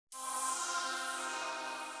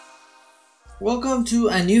Welcome to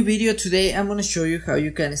a new video. Today I'm going to show you how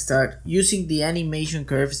you can start using the animation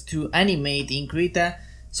curves to animate in Krita,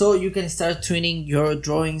 so you can start tuning your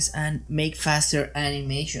drawings and make faster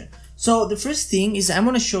animation. So the first thing is I'm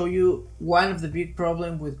going to show you one of the big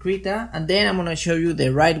problems with Krita, and then I'm going to show you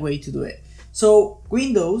the right way to do it. So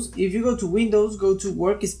Windows, if you go to Windows, go to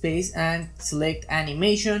Workspace and select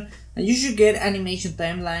Animation, and you should get Animation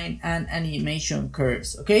Timeline and Animation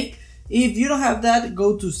Curves, okay? If you don't have that,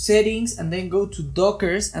 go to Settings and then go to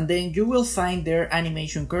Dockers, and then you will find their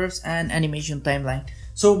animation curves and animation timeline.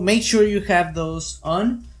 So make sure you have those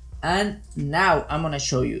on. And now I'm gonna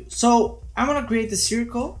show you. So I'm gonna create a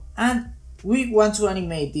circle and we want to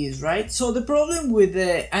animate this, right? So the problem with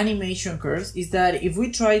the animation curves is that if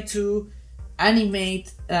we try to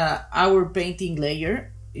animate our painting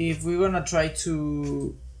layer, if we're gonna try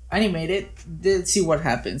to animate it, let's see what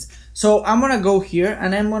happens. So I'm gonna go here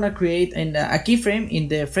and I'm gonna create a keyframe in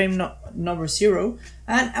the frame number 0,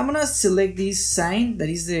 and I'm gonna select this sign that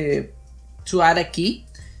is to add a key.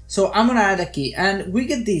 So I'm gonna add a key, and we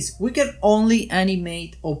get this. We can only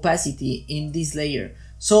animate opacity in this layer.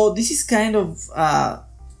 So this is kind of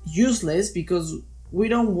useless because we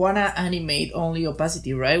don't wanna animate only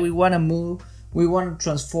opacity, right? We wanna move, we wanna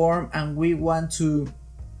transform, and we want to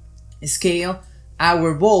scale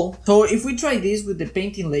our ball. So if we try this with the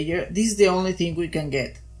painting layer, this is the only thing we can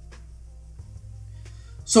get.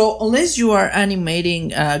 So unless you are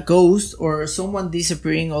animating a ghost or someone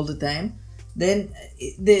disappearing all the time, then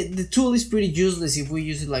the tool is pretty useless if we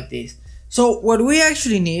use it like this. So what we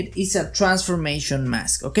actually need is a transformation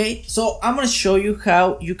mask, okay? So I'm gonna show you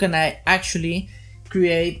how you can actually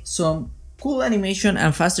create some cool animation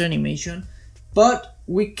and faster animation, but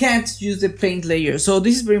we can't use the paint layer. So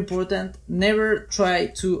this is very important. Never try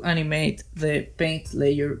to animate the paint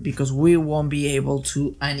layer because we won't be able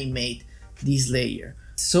to animate this layer.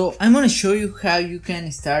 So I'm going to show you how you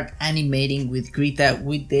can start animating with Krita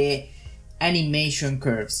with the animation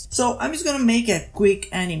curves. So I'm just going to make a quick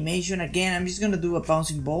animation. Again, I'm just going to do a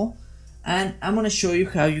bouncing ball, and I'm going to show you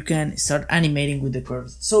how you can start animating with the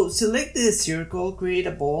curves. So select the circle, create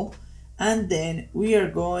a ball, and then we are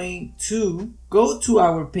going to go to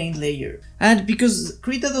our paint layer. And because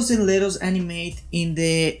Krita doesn't let us animate in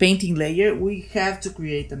the painting layer, we have to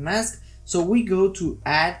create a mask. So we go to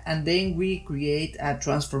add, and then we create a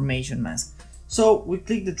transformation mask. So we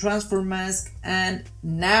click the transform mask, and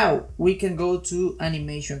now we can go to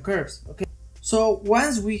animation curves, okay? So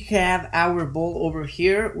once we have our ball over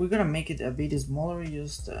here, we're gonna make it a bit smaller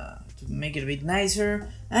just to make it a bit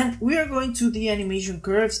nicer. And we are going to the animation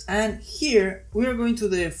curves, and here we are going to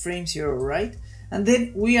the frame 0, right? And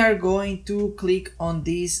then we are going to click on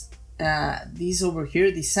this over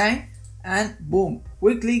here, this sign, and boom,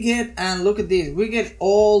 we click it, and look at this. We get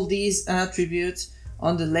all these attributes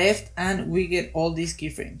on the left, and we get all these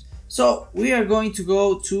keyframes. So we are going to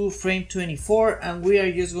go to frame 24, and we are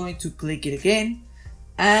just going to click it again,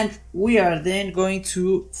 and we are then going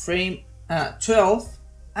to frame 12,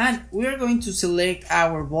 and we are going to select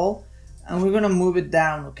our ball, and we're going to move it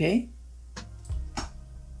down, okay?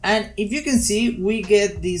 And if you can see, we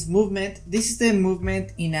get this movement. This is the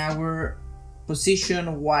movement in our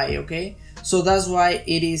position Y, okay? So that's why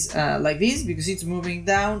it is like this, because it's moving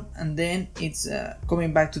down and then it's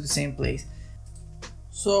coming back to the same place.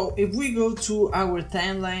 So if we go to our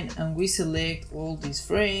timeline and we select all these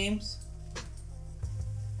frames,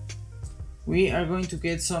 we are going to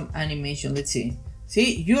get some animation. Let's see.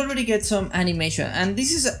 See, you already get some animation, and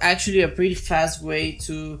this is actually a pretty fast way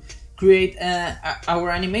to create our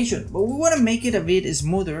animation, but we want to make it a bit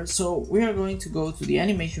smoother. So we are going to go to the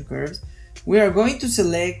animation curves. We are going to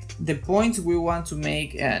select the points we want to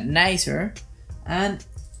make nicer, and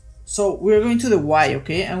so we're going to the Y,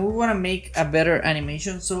 okay? And we want to make a better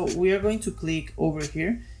animation, so we are going to click over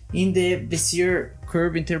here in the Bezier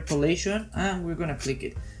curve interpolation, and we're going to click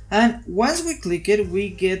it. And once we click it, we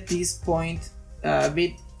get this point a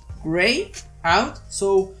bit gray out.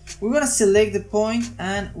 So we're going to select the point,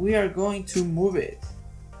 and we are going to move it.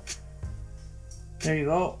 There you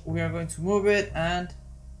go. We are going to move it, and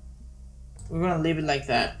we're going to leave it like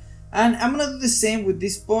that. And I'm going to do the same with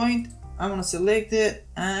this point. I'm going to select it,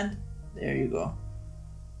 and there you go.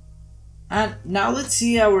 And now let's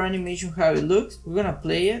see our animation, how it looks. We're going to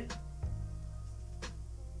play it.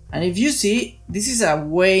 And if you see, this is a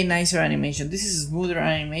way nicer animation. This is a smoother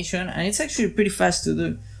animation, and it's actually pretty fast to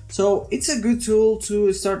do. So it's a good tool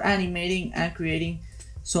to start animating and creating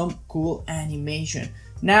some cool animation.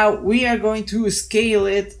 Now we are going to scale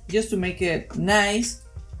it just to make it nice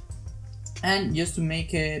and just to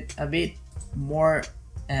make it a bit more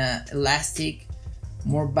elastic,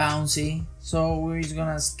 more bouncy. So we're just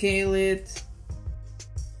gonna scale it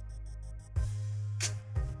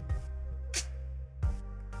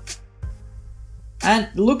And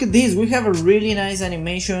look at this, we have a really nice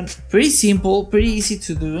animation, pretty simple, pretty easy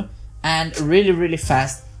to do, and really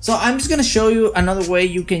fast. So I'm just gonna show you another way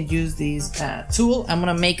you can use this tool. I'm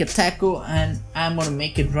gonna make a taco and I'm gonna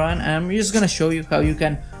make it run, and I'm just gonna show you how you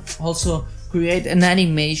can also create an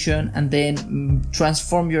animation and then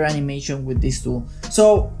transform your animation with this tool.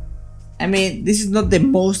 So I mean, this is not the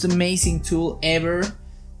most amazing tool ever,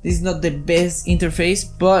 this is not the best interface,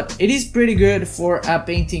 but it is pretty good for a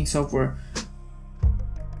painting software.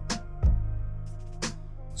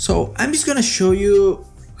 So I'm just gonna show you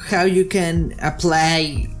how you can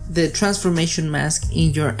apply the transformation mask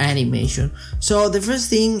in your animation. So the first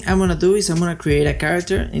thing I'm gonna do is I'm gonna create a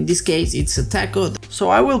character. In this case it's a taco. So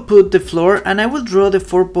I will put the floor and I will draw the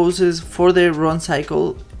 4 poses for the run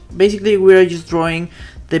cycle. Basically we are just drawing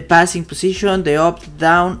the passing position, the up,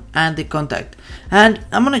 down, and the contact. And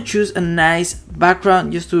I'm gonna choose a nice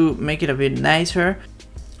background just to make it a bit nicer.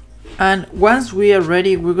 And once we are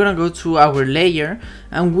ready, we're gonna go to our layer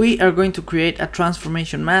and we are going to create a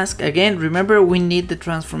transformation mask. Again, remember we need the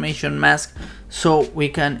transformation mask so we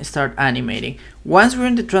can start animating. Once we're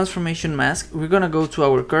in the transformation mask, we're gonna go to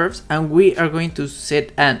our curves and we are going to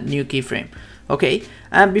set a new keyframe. Okay,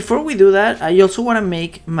 and before we do that, I also want to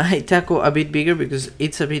make my taco a bit bigger because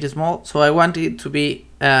it's a bit small, so I want it to be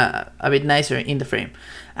a bit nicer in the frame.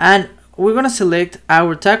 And we're gonna select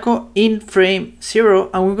our taco in frame 0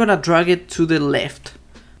 and we're gonna drag it to the left.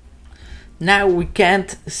 Now we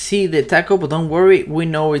can't see the taco, but don't worry, we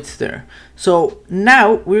know it's there. So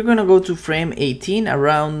now we're gonna go to frame 18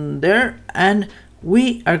 around there and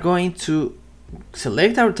we are going to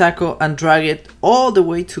select our taco and drag it all the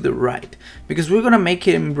way to the right because we're gonna make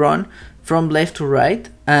him run from left to right,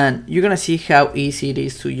 and you're gonna see how easy it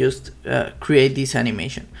is to just create this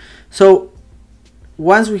animation. So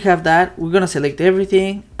once we have that, we're gonna select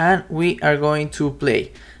everything and we are going to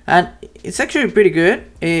play, and it's actually pretty good.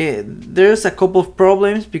 There's a couple of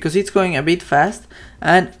problems because it's going a bit fast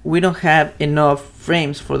and we don't have enough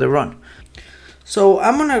frames for the run. So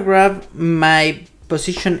I'm gonna grab my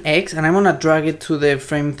position X and I'm gonna drag it to the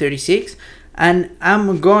frame 36 and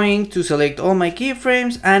I'm going to select all my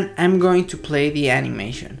keyframes and I'm going to play the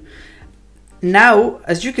animation. Now,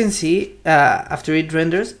 as you can see, after it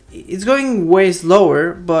renders, it's going way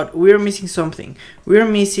slower, but we're missing something. We're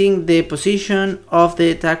missing the position of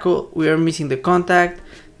the taco, we're missing the contact,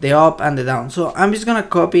 the up and the down. So I'm just gonna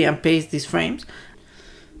copy and paste these frames.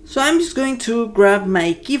 So I'm just going to grab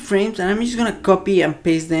my keyframes and I'm just gonna copy and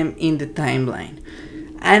paste them in the timeline.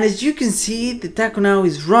 And as you can see, the taco now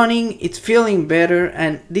is running, it's feeling better,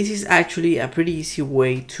 and this is actually a pretty easy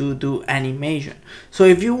way to do animation. So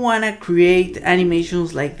if you wanna create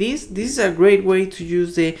animations like this is a great way to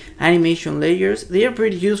use the animation layers. They are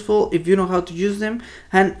pretty useful if you know how to use them,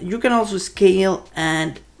 and you can also scale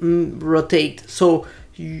and rotate. So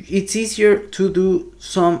it's easier to do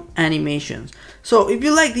some animations. So if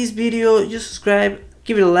you like this video, just subscribe,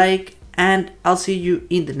 give it a like, and I'll see you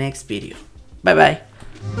in the next video. Bye bye.